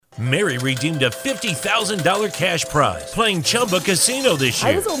Mary redeemed a $50,000 cash prize playing Chumba Casino this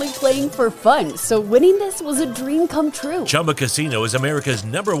year. I was only playing for fun, so winning this was a dream come true. Chumba Casino is America's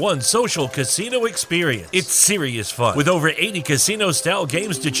 #1 social casino experience. It's serious fun. With over 80 casino-style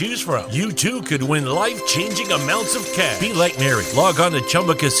games to choose from, you too could win life-changing amounts of cash. Be like Mary. Log on to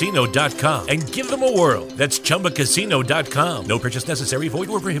ChumbaCasino.com and give them a whirl. That's ChumbaCasino.com. No purchase necessary. Void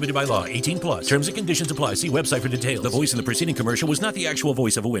where prohibited by law. 18 plus. Terms and conditions apply. See website for details. The voice in the preceding commercial was not the actual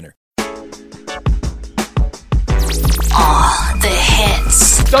voice of a winner. All the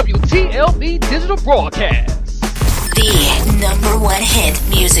hits. WTLB Digital Broadcast. The #1 hit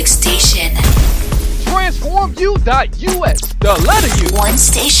music station. TransformU.us. The letter U. One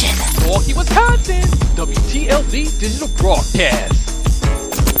station. Milwaukee, Wisconsin. WTLB Digital Broadcast.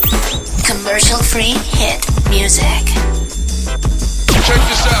 Commercial-free hit music. Check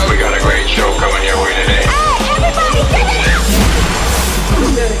this out. We got a great show coming your way today. Hey, everybody, get it!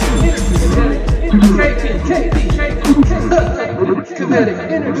 Kinetic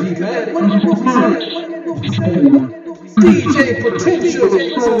energy, man. DJ Potential.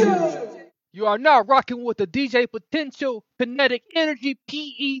 You are now rocking with the DJ Potential Kinetic Energy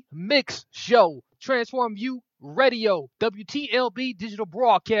PE Mix Show. Transform U Radio. WTLB Digital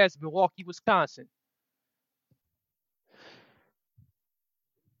Broadcast, Milwaukee, Wisconsin.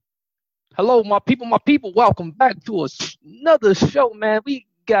 Hello, my people. Welcome back to another show, man. We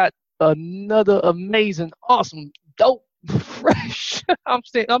got another amazing, awesome, dope, fresh.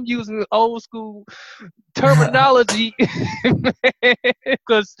 I'm using old school terminology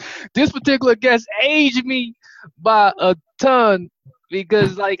because this particular guest aged me by a ton.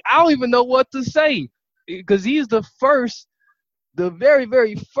 Because I don't even know what to say. Because he's the very,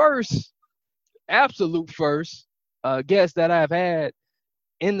 very first, absolute first guest that I've had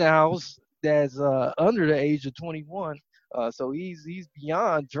in the house that's under the age of 21. So he's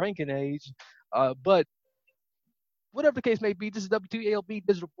beyond drinking age. But whatever the case may be, this is WTLB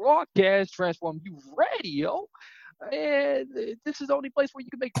Digital Broadcast, Transform U Radio. And this is the only place where you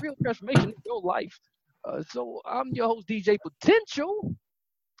can make real transformation in your life. So I'm your host, DJ Potential,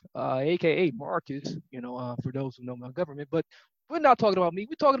 a.k.a. Marcus, for those who know my government. But we're not talking about me.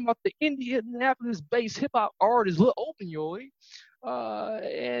 We're talking about the Indianapolis-based hip-hop artist, Lil Opioid.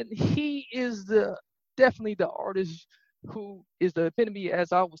 And he is definitely the artist who is the epitome,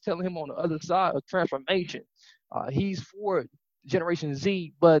 as I was telling him on the other side, of transformation. He's for Generation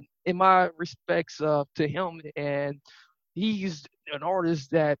Z, but in my respects to him, and he's an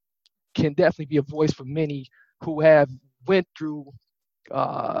artist that can definitely be a voice for many who have went through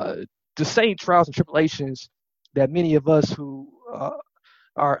the same trials and tribulations that many of us who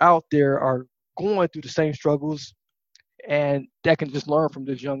are out there are going through the same struggles, and that can just learn from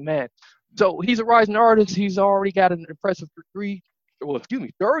this young man. So he's a rising artist. He's already got an impressive 30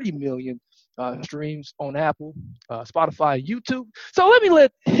 million streams on Apple, Spotify, YouTube. So let me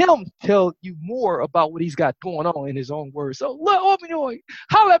let him tell you more about what he's got going on in his own words. So Lil Opioid,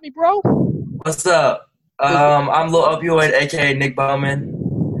 holla at me, bro. What's up? I'm Lil Opioid, aka Nick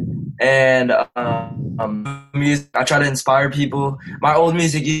Bowman, and music. I try to inspire people. My old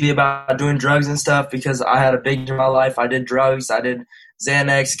music used to be about doing drugs and stuff because I had a big in my life. I did drugs. I did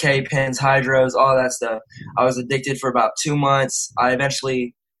Xanax, K-Pens, Hydros, all that stuff. I was addicted for about 2 months. I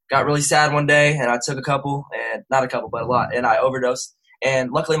eventually got really sad one day, and I took a couple, and not a couple, but a lot, and I overdosed.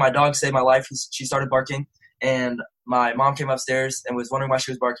 And luckily, my dog saved my life. She started barking, and my mom came upstairs and was wondering why she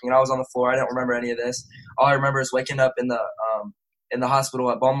was barking, and I was on the floor. I don't remember any of this. All I remember is waking up in the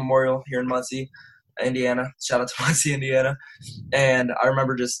hospital at Ball Memorial here in Muncie, Indiana. Shout out to Muncie, Indiana. And I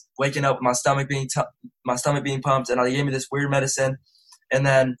remember just waking up with my stomach being pumped, and they gave me this weird medicine. And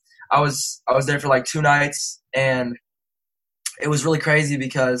then I was there for like 2 nights, and it was really crazy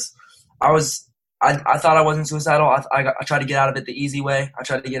because I thought I wasn't suicidal. I tried to get out of it the easy way. I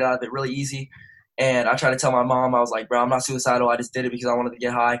tried to get out of it really easy. And I tried to tell my mom, I was like, bro, I'm not suicidal. I just did it because I wanted to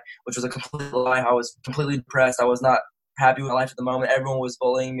get high, which was a complete lie. I was completely depressed. I was not happy with my life at the moment. Everyone was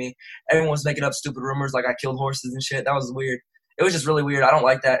bullying me. Everyone was making up stupid rumors like I killed horses and shit. That was weird. It was just really weird. I don't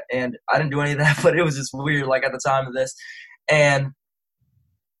like that. And I didn't do any of that, but it was just weird, like at the time of this. And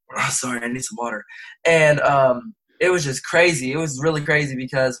sorry, I need some water. And it was just crazy. It was really crazy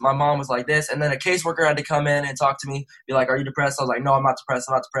because my mom was like this, and then a caseworker had to come in and talk to me, be like, are you depressed? I was like, no, I'm not depressed.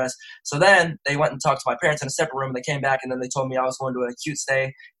 So then they went and talked to my parents in a separate room, and they came back, and then they told me I was going to an acute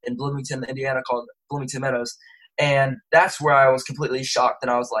stay in Bloomington, Indiana, called Bloomington Meadows. And that's where I was completely shocked, and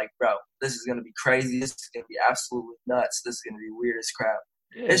I was like, bro, this is going to be crazy. This is going to be absolutely nuts. This is going to be weird as crap.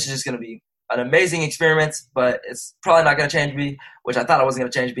 Yeah. This is just going to be an amazing experience, but it's probably not going to change me, which I thought it wasn't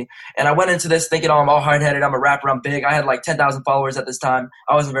going to change me. And I went into this thinking, I'm all hard-headed. I'm a rapper. I'm big. I had like 10,000 followers at this time.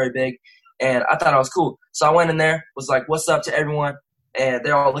 I wasn't very big, and I thought I was cool. So I went in there, was like, what's up to everyone? And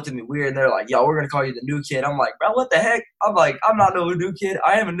they all looked at me weird, and they're like, yo, we're going to call you the new kid. I'm like, bro, what the heck? I'm like, I'm not no new kid.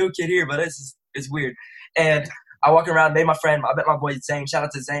 I am a new kid here, but it's weird. And I walk around, made my friend. I met my boy Zane. Shout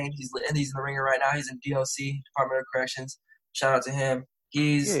out to Zane. He's in the ringer right now. He's in DOC, Department of Corrections. Shout out to him.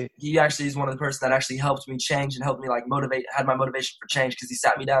 He actually is one of the person that actually helped me change and helped me like motivate, had my motivation for change, because he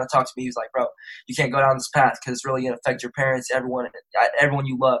sat me down and talked to me. He was like, bro, you can't go down this path because it's really going to affect your parents, everyone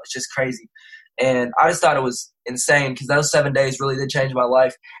you love. It's just crazy. And I just thought it was insane because those 7 days really did change my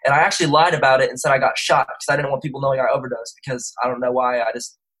life. And I actually lied about it and said I got shot because I didn't want people knowing I overdosed, because I don't know why. I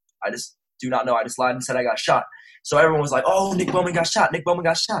just do not know. I just lied and said I got shot. So everyone was like, oh, Nick Bowman got shot. Nick Bowman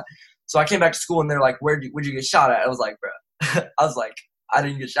got shot. So I came back to school and they're like, where'd you get shot at? I was like, bro, I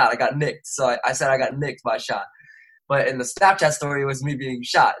didn't get shot. I got nicked. So I said I got nicked by a shot. But in the Snapchat story, it was me being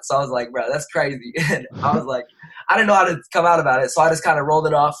shot. So I was like, bro, that's crazy. And I was like, I didn't know how to come out about it. So I just kind of rolled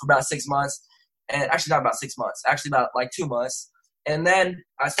it off for about 6 months. And actually not about 6 months. Actually about like 2 months. And then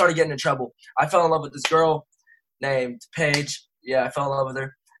I started getting in trouble. I fell in love with this girl named Paige. Yeah, I fell in love with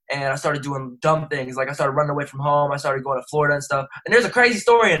her. And I started doing dumb things. Like I started running away from home. I started going to Florida and stuff. And there's a crazy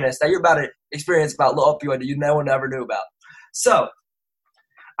story in this that you're about to experience about Lil Opioid that you never knew about. So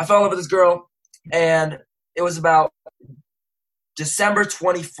I fell in love with this girl, and it was about December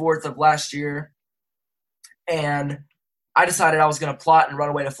 24th of last year, and I decided I was going to plot and run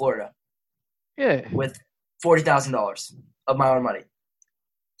away to Florida. Yeah. With $40,000 of my own money.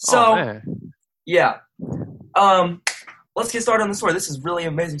 So, yeah. Let's get started on the story. This is a really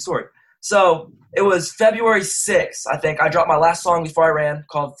amazing story. So it was February 6th, I think. I dropped my last song before I ran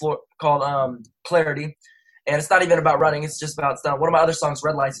called Clarity. And it's not even about running. It's just about stuff. One of my other songs,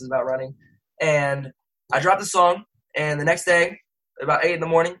 Red Lights, is about running. And I dropped the song. And the next day, about 8 in the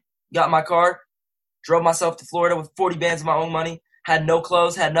morning, got in my car, drove myself to Florida with 40 bands of my own money. Had no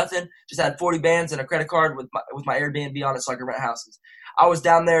clothes, had nothing. Just had 40 bands and a credit card with my Airbnb on it so I could rent houses. I was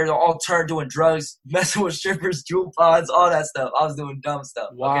down there all turned doing drugs, messing with strippers, jewel pods, all that stuff. I was doing dumb stuff.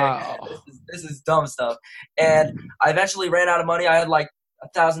 Wow. Okay? This is dumb stuff. And I eventually ran out of money. I had like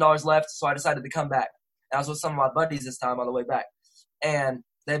 $1,000 left, so I decided to come back. And I was with some of my buddies this time on the way back. And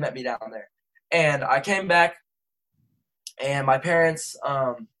they met me down there. And I came back, and my parents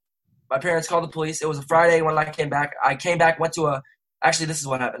called the police. It was a Friday when I came back. Actually, this is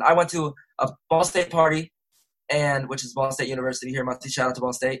what happened. I went to a Ball State party, which is Ball State University here in Muncie. Shout out to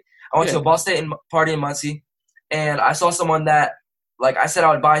Ball State. I went to a Ball State party in Muncie, and I saw someone that, like, I said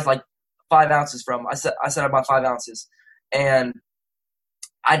I would buy like 5 ounces from. I said I'd buy 5 ounces, and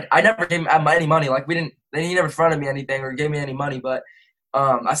I never gave him any money. Like he never fronted me anything or gave me any money, but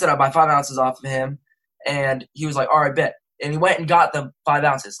I said I'd buy 5 ounces off of him, and he was like, all right, bet. And he went and got the 5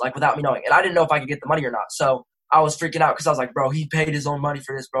 ounces, like, without me knowing. And I didn't know if I could get the money or not. So I was freaking out because I was like, bro, he paid his own money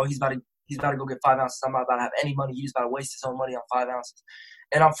for this, bro. He's about to go get 5 ounces. I'm not about to have any money. He's about to waste his own money on 5 ounces.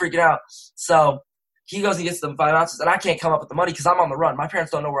 And I'm freaking out. So he goes and gets the 5 ounces, and I can't come up with the money because I'm on the run. My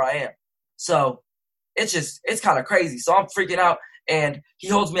parents don't know where I am. So it's kind of crazy. So I'm freaking out, and he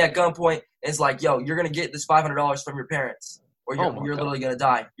holds me at gunpoint and is like, yo, you're going to get this $500 from your parents, or you're literally going to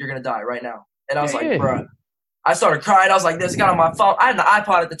die. You're going to die right now. And I was like, bro. I started crying. I was like, this, got on my phone. I had an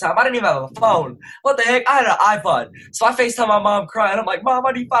iPod at the time. I didn't even have a phone. What the heck? I had an iPod. So I FaceTime my mom crying. I'm like, Mom,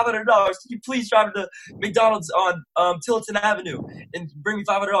 I need $500. Can you please drive to McDonald's on Tilton Avenue and bring me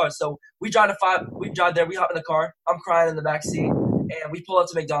 $500? So we drive there. We hop in the car. I'm crying in the back seat. And we pull up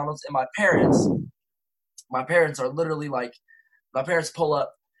to McDonald's. And my parents are literally like, my parents pull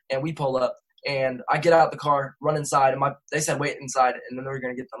up and we pull up. And I get out of the car, run inside. And they said wait inside. And then they were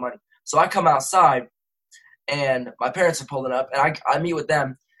going to get the money. So I come outside. And my parents are pulling up, and I meet with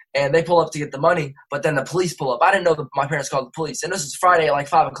them, and they pull up to get the money, but then the police pull up. I didn't know my parents called the police, and this is Friday at like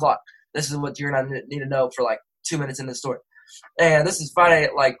 5 o'clock. This is what you're going to need to know for like 2 minutes in the story. And this is Friday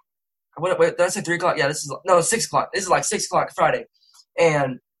at like, wait, did I say 3 o'clock? Yeah, 6 o'clock. This is like 6 o'clock Friday.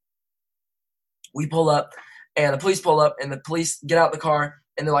 And we pull up, and the police pull up, and the police get out the car,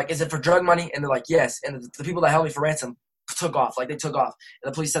 and they're like, is it for drug money? And they're like, yes. And the people that held me for ransom took off. Like, they took off.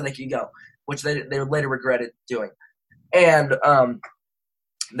 And the police said they could go, which they later regretted doing. And I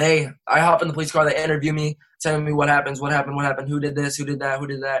hop in the police car, they interview me, telling me what happened, who did this, who did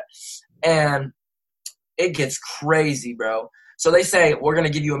that. And it gets crazy, bro. So they say, we're going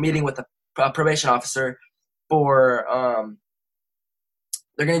to give you a meeting with the probation officer they're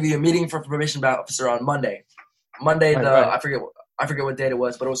going to give you a meeting for probation officer on Monday. Right. I forget what date it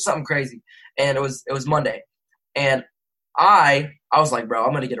was, but it was something crazy. And it was Monday. And I was like, bro,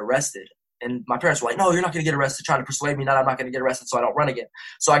 I'm going to get arrested. And my parents were like, no, you're not going to get arrested, trying to persuade me that I'm not going to get arrested so I don't run again.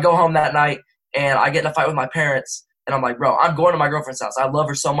 So I go home that night, and I get in a fight with my parents. And I'm like, bro, I'm going to my girlfriend's house. I love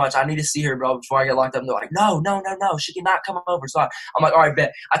her so much. I need to see her, bro, before I get locked up. And they're like, no. She cannot come over. So I'm like, all right,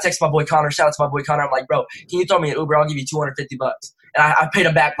 bet. I text my boy Connor. Shout out to my boy Connor. I'm like, bro, can you throw me an Uber? I'll give you $250. And I paid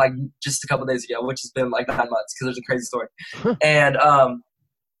him back like just a couple days ago, which has been like 9 months because there's a crazy story. And I'm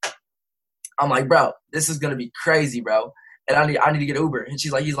like, bro, this is going to be crazy, bro. And I need to get an Uber. And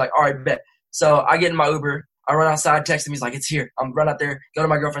he's like, all right, bet. So I get in my Uber. I run outside, text him. He's like, it's here. I'm run out there, go to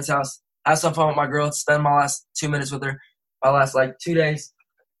my girlfriend's house. Have some fun with my girl, spend my last 2 minutes with her, my last 2 days.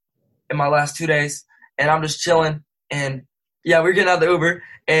 And I'm just chilling. And yeah, we're getting out of the Uber.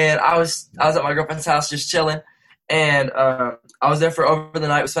 And I was at my girlfriend's house just chilling. And I was there for over the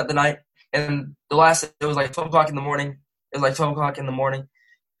night. We spent the night. And it was like 12 o'clock in the morning. 12 o'clock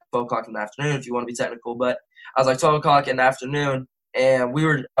in the afternoon if you want to be technical. But I was like 12 o'clock in the afternoon. And I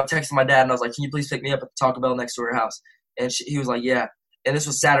was texting my dad. And I was like, can you please pick me up at the Taco Bell next to her house? And he was like, yeah. And this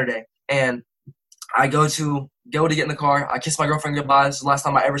was Saturday. And I go to get in the car. I kiss my girlfriend goodbye. This is the last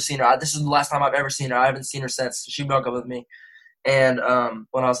time I ever seen her. This is the last time I've ever seen her. I haven't seen her since. She broke up with me. And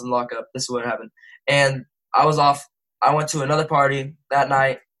when I was in lockup, this is what happened. And I was off. I went to another party that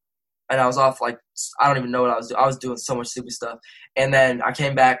night. And I was off I don't even know what I was doing. I was doing so much stupid stuff. And then I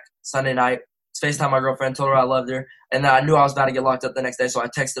came back Sunday night. FaceTime my girlfriend, told her I loved her. And then I knew I was about to get locked up the next day. So I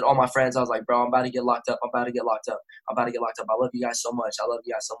texted all my friends. I was like, bro, I'm about to get locked up. I love you guys so much.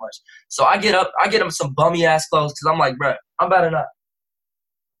 So I get up. I get him some bummy ass clothes because I'm like, bro, I'm about to not.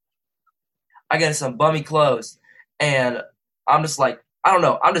 I get him some bummy clothes. And I'm just like, I don't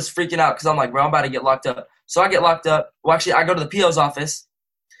know. I'm just freaking out because I'm like, bro, I'm about to get locked up. So I get locked up. Well, actually, I go to the PO's office.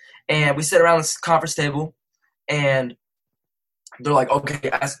 And we sit around this conference table. And they're like,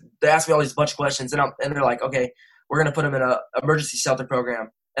 okay, they ask me all these bunch of questions, and they're like, okay, we're going to put him in a emergency shelter program.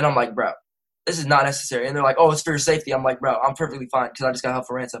 And I'm like, bro, this is not necessary. And they're like, oh, it's for your safety. I'm like, bro, I'm perfectly fine because I just got help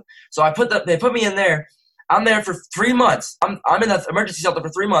for ransom. So they put me in there. I'm there for 3 months. I'm in the emergency shelter for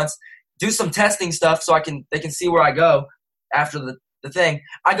 3 months, do some testing stuff so they can see where I go after the thing.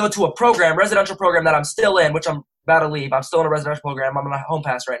 I go to a residential program that I'm still in, which I'm about to leave. I'm still in a residential program. I'm on a home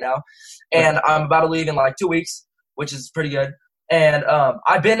pass right now. And I'm about to leave in 2 weeks, which is pretty good. And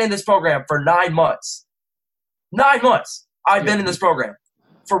I've been in this program for 9 months. 9 months I've been in this program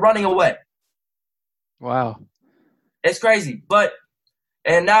for running away. Wow. It's crazy.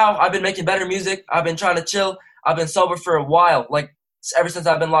 And now I've been making better music. I've been trying to chill. I've been sober for a while. Ever since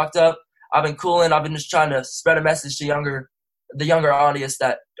I've been locked up, I've been cooling. I've been just trying to spread a message to the younger audience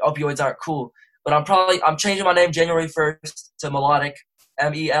that opioids aren't cool. But I'm changing my name January 1st to Melodic,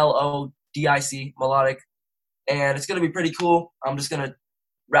 MELODIC, Melodic. And it's going to be pretty cool. I'm just going to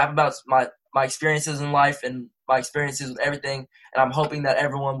rap about my experiences in life and my experiences with everything. And I'm hoping that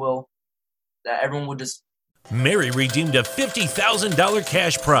everyone will just Mary redeemed a $50,000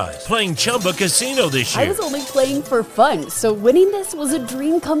 cash prize playing Chumba Casino this year. I was only playing for fun, so winning this was a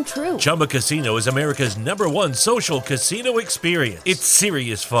dream come true. Chumba Casino is America's #1 social casino experience. It's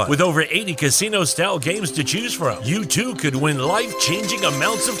serious fun. With over 80 casino-style games to choose from, you too could win life-changing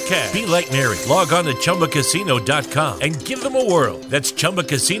amounts of cash. Be like Mary. Log on to ChumbaCasino.com and give them a whirl. That's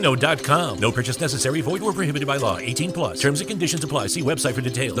ChumbaCasino.com. No purchase necessary. Void where prohibited by law. 18+. Terms and conditions apply. See website for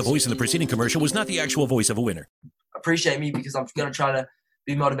details. The voice in the preceding commercial was not the actual voice of a winner. Appreciate me because I'm going to try to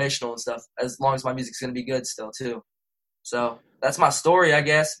be motivational and stuff as long as my music's going to be good still too. So that's my story, I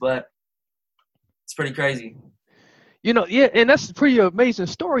guess, but it's pretty crazy. Yeah, and that's a pretty amazing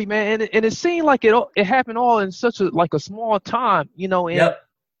story, man. And it seemed like it happened all in such a small time, and yep.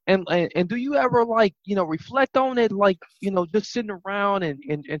 And do you ever reflect on it, just sitting around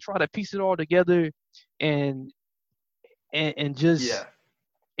and try to piece it all together and just yeah.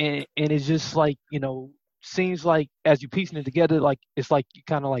 And it's just seems like as you're piecing it together, it's like you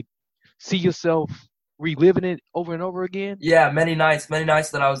kind of see yourself reliving it over and over again. Yeah, many nights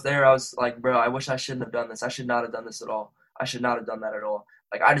that I was there, I was like, bro, I wish I shouldn't have done this. I should not have done this at all. I should not have done that at all.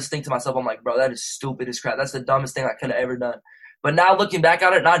 I just think to myself, I'm like, bro, that is stupid as crap. That's the dumbest thing I could have ever done. But now looking back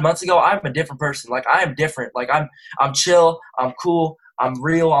at it 9 months ago, I'm a different person. I am different. I'm chill. I'm cool. I'm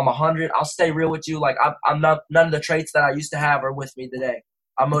real. I'm 100. I'll stay real with you. I'm not, none of the traits that I used to have are with me today.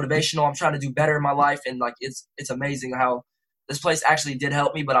 I'm motivational. I'm trying to do better in my life. And it's amazing how this place actually did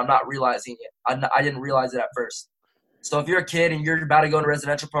help me, but I'm not realizing it. I didn't realize it at first. So if you're a kid and you're about to go in a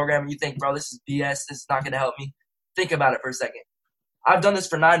residential program and you think, bro, this is BS, this is not going to help me, think about it for a second. I've done this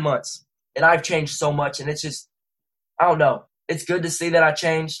for 9 months and I've changed so much. And it's just, I don't know. It's good to see that I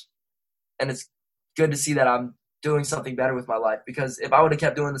changed, and it's good to see that I'm doing something better with my life, because if I would have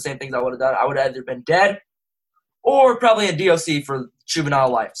kept doing the same things I would have done, I would have either been dead or probably in DOC for juvenile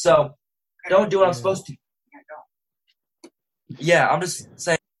life. So don't do what I'm supposed to. Yeah, I'm just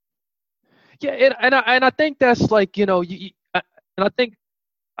saying. Yeah, and I think that's like, and I think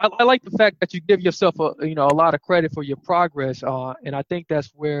I like the fact that you give yourself a lot of credit for your progress, and I think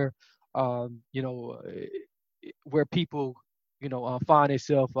that's where where people find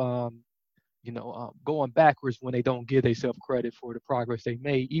themselves going backwards when they don't give themselves credit for the progress they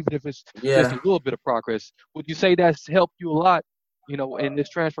made, even if it's just a little bit of progress. Would you say that's helped you a lot, in this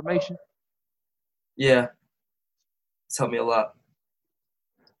transformation? Yeah, it's helped me a lot.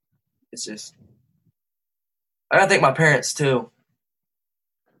 It's just, I gotta thank my parents too.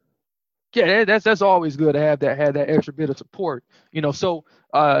 Yeah, that's always good to have that extra bit of support. So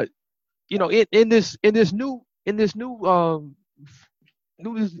in this new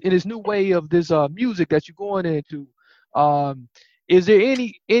way of this music that you're going into, is there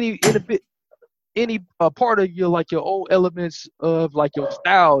any part of your old elements of like your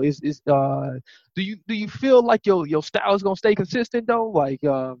style do you feel like your style is gonna stay consistent though, like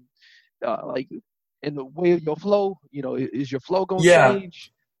in the way of your flow, is your flow gonna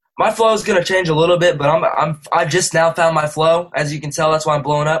change? My flow is gonna change a little bit, but I just now found my flow. As you can tell, that's why I'm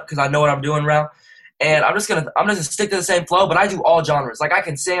blowing up, because I know what I'm doing now. And I'm just gonna stick to the same flow, but I do all genres. Like, I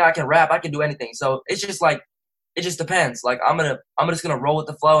can sing, I can rap, I can do anything. So it's just like, it just depends. Like, I'm just gonna roll with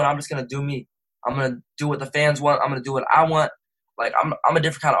the flow, and I'm just gonna do me. I'm gonna do what the fans want. I'm gonna do what I want. Like, I'm a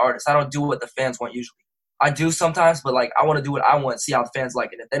different kind of artist. I don't do what the fans want usually. I do sometimes, but like, I want to do what I want, see how the fans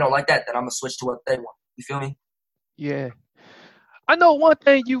like it. If they don't like that, then I'm gonna switch to what they want. You feel me? Yeah. I know one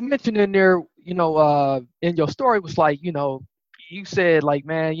thing you mentioned in there, in your story was like, you said like,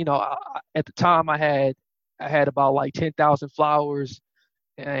 man, at the time I had about like 10,000 followers,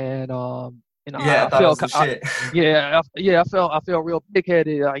 and I felt shit. I felt real big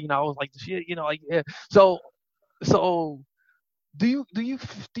headed. I was like, shit, yeah. So do you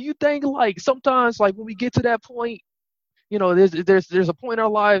think like sometimes like when we get to that point, there's a point in our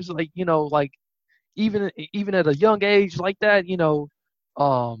lives like like even at a young age like that,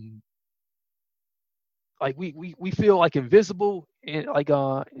 like we feel like invisible and like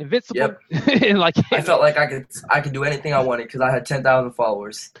invincible. Yep. And like I felt like I could do anything I wanted because I had 10,000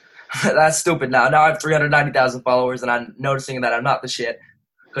 followers. That's stupid now. Now I have 390,000 followers, and I'm noticing that I'm not the shit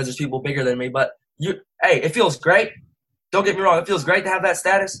because there's people bigger than me. But it feels great. Don't get me wrong, it feels great to have that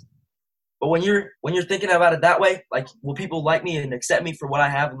status. But when you're thinking about it that way, like, will people like me and accept me for what I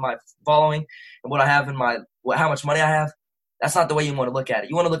have in my following and what I have in how much money I have? That's not the way you want to look at it.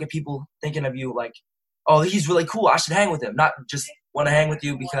 You want to look at people thinking of you like, oh, he's really cool, I should hang with him. Not just want to hang with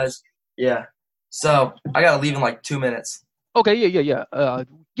you because, yeah. So I got to leave in like 2 minutes. Okay,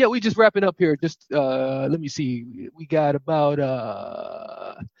 yeah. We just wrapping up here. Just let me see. We got about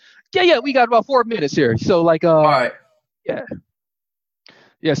we got about 4 minutes here. So like all right. Yeah.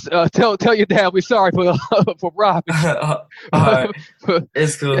 Yes, tell your dad we're sorry for robbing. All right.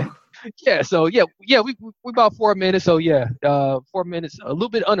 It's cool. Yeah, so we about 4 minutes. So 4 minutes, a little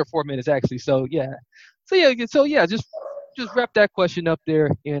bit under 4 minutes actually. So just wrap that question up there,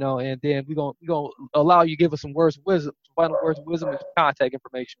 and then we're gonna allow you to give us some words of wisdom, some final words of wisdom and contact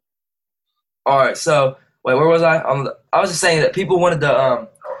information. All right. So wait, where was I? I was just saying that people wanted to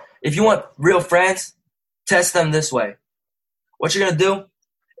if you want real friends, test them this way. What you're gonna do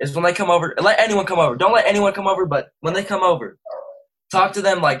is when they come over, let anyone come over. Don't let anyone come over, but when they come over, talk to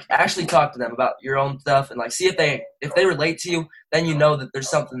them, like actually talk to them about your own stuff, and like see if they relate to you, then you know that there's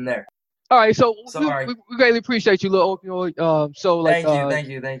something there. All right, so we greatly appreciate you, Lil Opioid. So like, thank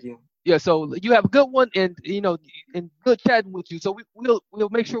you. Yeah, so you have a good one, and and good chatting with you. So we'll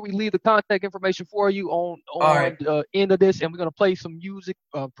make sure we leave the contact information for you on the end of this, and we're gonna play some music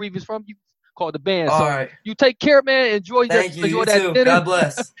previous from you called The Band. All so right. You take care, man. Enjoy that. You that too. dinner. God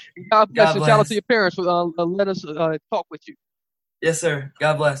bless. God bless. And shout out to your parents for letting us talk with you. Yes, sir.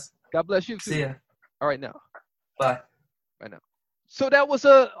 God bless. God bless you too. See ya. All right now. Bye. Right now. So that was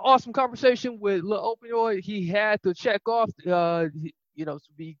an awesome conversation with Lil Opioid. He had to check off, to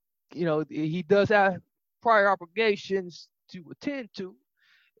be, he does have prior obligations to attend to,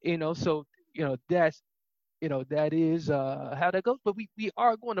 so, that's, that is how that goes. But we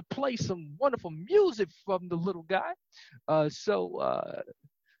are going to play some wonderful music from the little guy.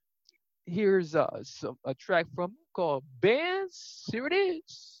 Here's a track from him called Bands. Here it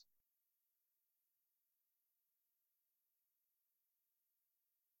is.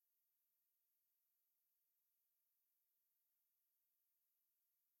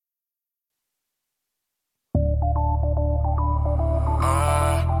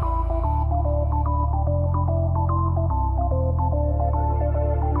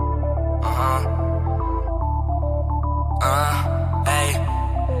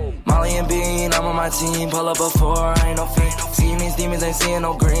 my team. Pull up before, I ain't no fiend. Seeing these demons, ain't seeing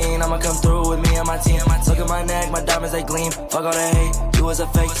no green. I'ma come through with me and my team. Look at my neck, my diamonds, they gleam. Fuck all the hate, you was a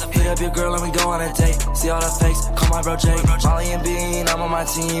fake. Hit up your girl and we go on a date. See all the fakes, call my bro Jake. Molly and Bean, I'm on my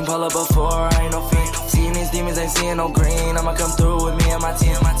team. Pull up before, I ain't no fiend. Seeing these demons, ain't seeing no green. I'ma come through with me and my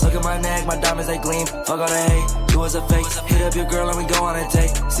team. Look at my neck, my diamonds, they gleam. Fuck all the hate, you was a fake. Hit up your girl and we go on a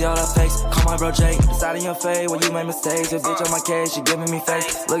date. See all the fakes, call my bro Jake. Decide in your fade when you make mistakes. Your bitch on my case, she giving me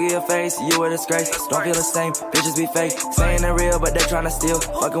face. Look at your face, you a disgrace. Don't feel the same, bitches be fake. Saying they're real, but they tryna steal.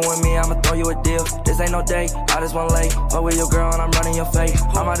 Fucking with me, I'ma throw you a deal. This ain't no date, I just want late. Fuck with your girl and I'm running your fake.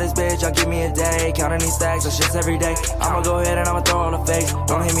 I'm out this bitch, y'all give me a day. Counting these stacks of shits every day. I'ma go ahead and I'ma throw all the fakes.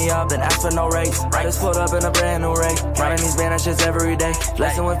 Don't hit me up, then ask for no rates. I just pulled up in a brand new rate. Counting these band shits every day.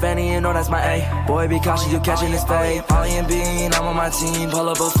 Flexing with Fanny, you know that's my A. Boy, be cautious, you catching this fade. Molly and Bean, I'm on my team. Pull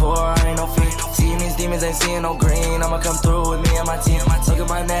up before, I ain't no fiend. Seeing these demons, ain't seeing no green. I'ma come through with me and my team. Look at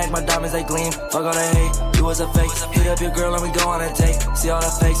my neck, my diamonds, they gleam. Fuck all the hate, you was a fake. Hit up your girl and we go on a date. See all the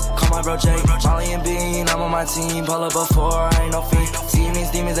fakes, call my bro Jake. Molly and Bean, I'm on my team. Pull up before, I ain't no fiend. Seeing these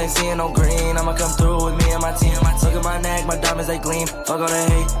demons, ain't seeing no green. I'ma come through with me and my team. Look at my neck, my diamonds, they gleam. Fuck all the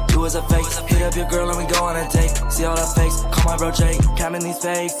hate, you was a fake. Hit up your girl and we go on a date. See all the fakes, call my bro Jake. Counting these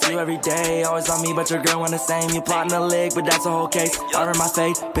fakes, you every day. Always on me, but your girl want the same. You plotting a lick, but that's a whole case. Honor my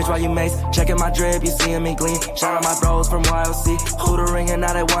fate, bitch, why you mace? Checking my drip, you seeing me gleam. Shout out my bros from YOC. Who the ring and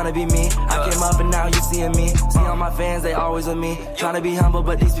now they wanna be me. I came up and now you seeing me. See all my fans, they always with me. Trying to be humble,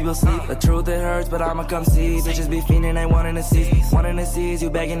 but these people sleep. The truth, it hurts, but I'ma come see. Bitches be fiending, they wanting to see. Wanting to see you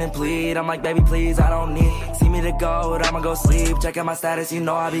begging and plead. I'm like, baby, please, I don't need. See me to go, but I'ma go sleep. Checking my status, you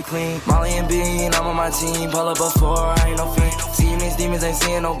know I be clean. Molly and Bean, I'm on my team. Pull up before, I ain't no fiend. Seeing these demons, ain't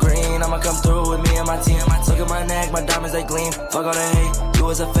seeing no green. I'ma come through with me and my team. Look at my neck, my diamonds, they gleam. Fuck all the hate, you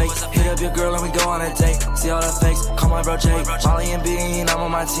was a fake. Hit up your girl and we go on a date. See all the fakes, call my bro Jake. Molly and Bean, I'm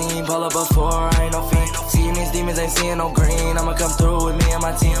on my team. Pull up before, I ain't no fiend. Seeing these demons, ain't seeing no green. I'ma come through with me and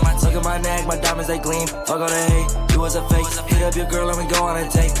my team. Look at my neck, my diamonds, they gleam. Fuck all the hate, you was a fake. Hit up your girl and we go on a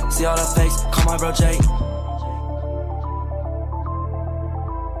date. See all the fakes, call my bro Jake.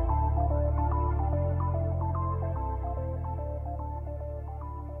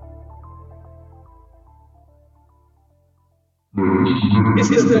 It's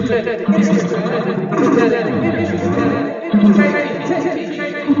the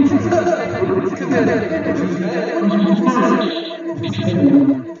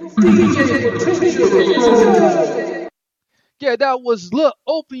Yeah, that was Lil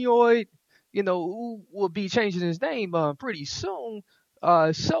Opioid, who will be changing his name pretty soon.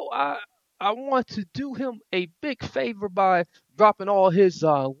 So I want to do him a big favor by dropping all his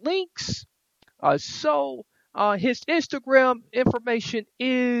links. So his Instagram information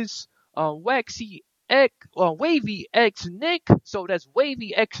is Wavy X Nick. So that's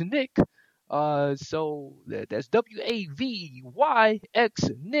Wavy X Nick. So that's WAVY X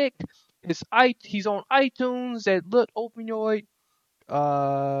Nick. He's on iTunes at Lil Opioid.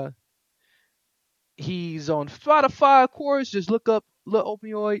 He's on Spotify, of course. Just look up Lil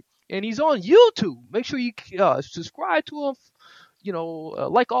Opioid, and he's on YouTube. Make sure you subscribe to him.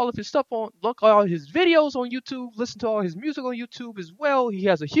 Like all of his stuff look all his videos on YouTube, listen to all his music on YouTube as well. He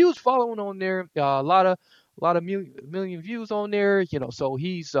has a huge following on there, a lot of million views on there, so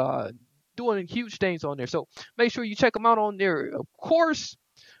he's doing huge things on there. So make sure you check him out on there. Of course,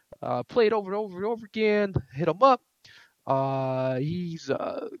 play it over and over and over again. Hit him up. He's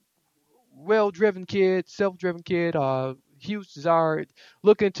a well-driven kid, self-driven kid, huge desire,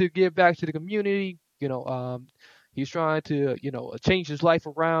 looking to give back to the community. He's trying to, change his life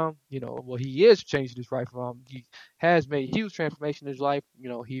around. He is changing his life around. He has made a huge transformation in his life.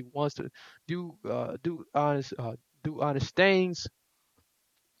 He wants to do honest things.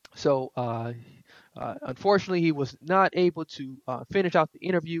 So, unfortunately, he was not able to finish out the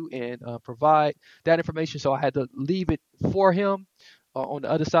interview and provide that information. So I had to leave it for him on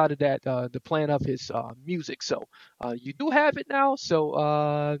the other side of that, the plan of his music. So you do have it now.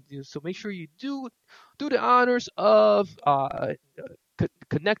 So so make sure you do the honors of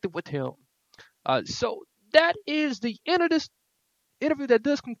connecting with him. So that is the end of this interview. That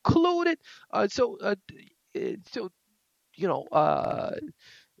does conclude it.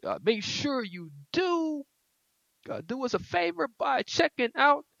 Make sure you do us a favor by checking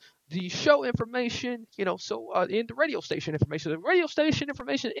out the show information, in the radio station information. The radio station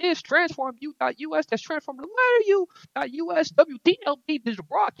information is transformu.us. That's transform the letter U.us, WDLB Digital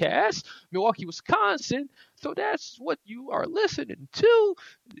Broadcast, Milwaukee, Wisconsin. So that's what you are listening to,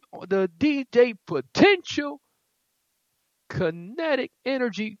 the DJ Potential Kinetic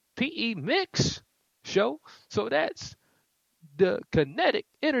Energy PE Mix show. So that's the Kinetic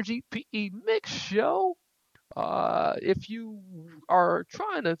Energy PE Mix Show. If you are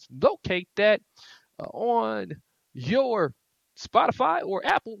trying to locate that on your Spotify or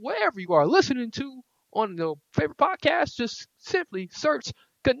Apple, wherever you are listening to on the favorite podcast, just simply search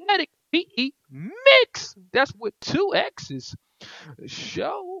Kinetic PE Mix. That's with 2 X's.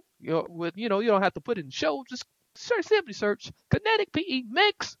 Show. You don't have to put in show. Just simply search Kinetic PE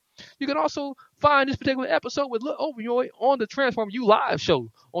Mix. You can also find this particular episode with Lil Opioid on the Transform You Live show.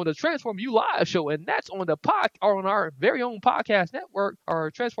 And that's on on our very own podcast network,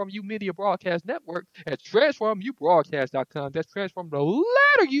 our Transform You Media Broadcast Network at transformubroadcast.com. That's transform the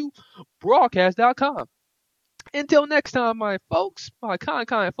letter U broadcast.com. Until next time, my folks, my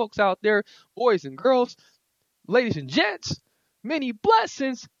kind folks out there, boys and girls, ladies and gents, many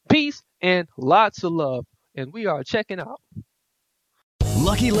blessings, peace, and lots of love. And we are checking out.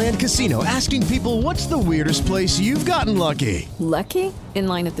 Lucky Land Casino, asking people, what's the weirdest place you've gotten lucky? Lucky? In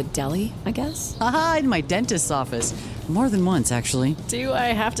line at the deli, I guess? Aha, in my dentist's office. More than once, actually. Do I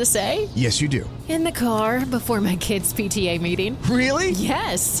have to say? Yes, you do. In the car before my kids' PTA meeting. Really?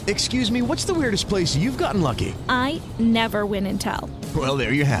 Yes. Excuse me, what's the weirdest place you've gotten lucky? I never win and tell. Well,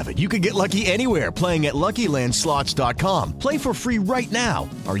 there you have it. You can get lucky anywhere, playing at LuckyLandSlots.com. Play for free right now.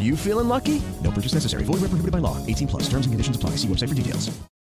 Are you feeling lucky? No purchase necessary. Void where prohibited by law. 18+. Terms and conditions apply. See website for details.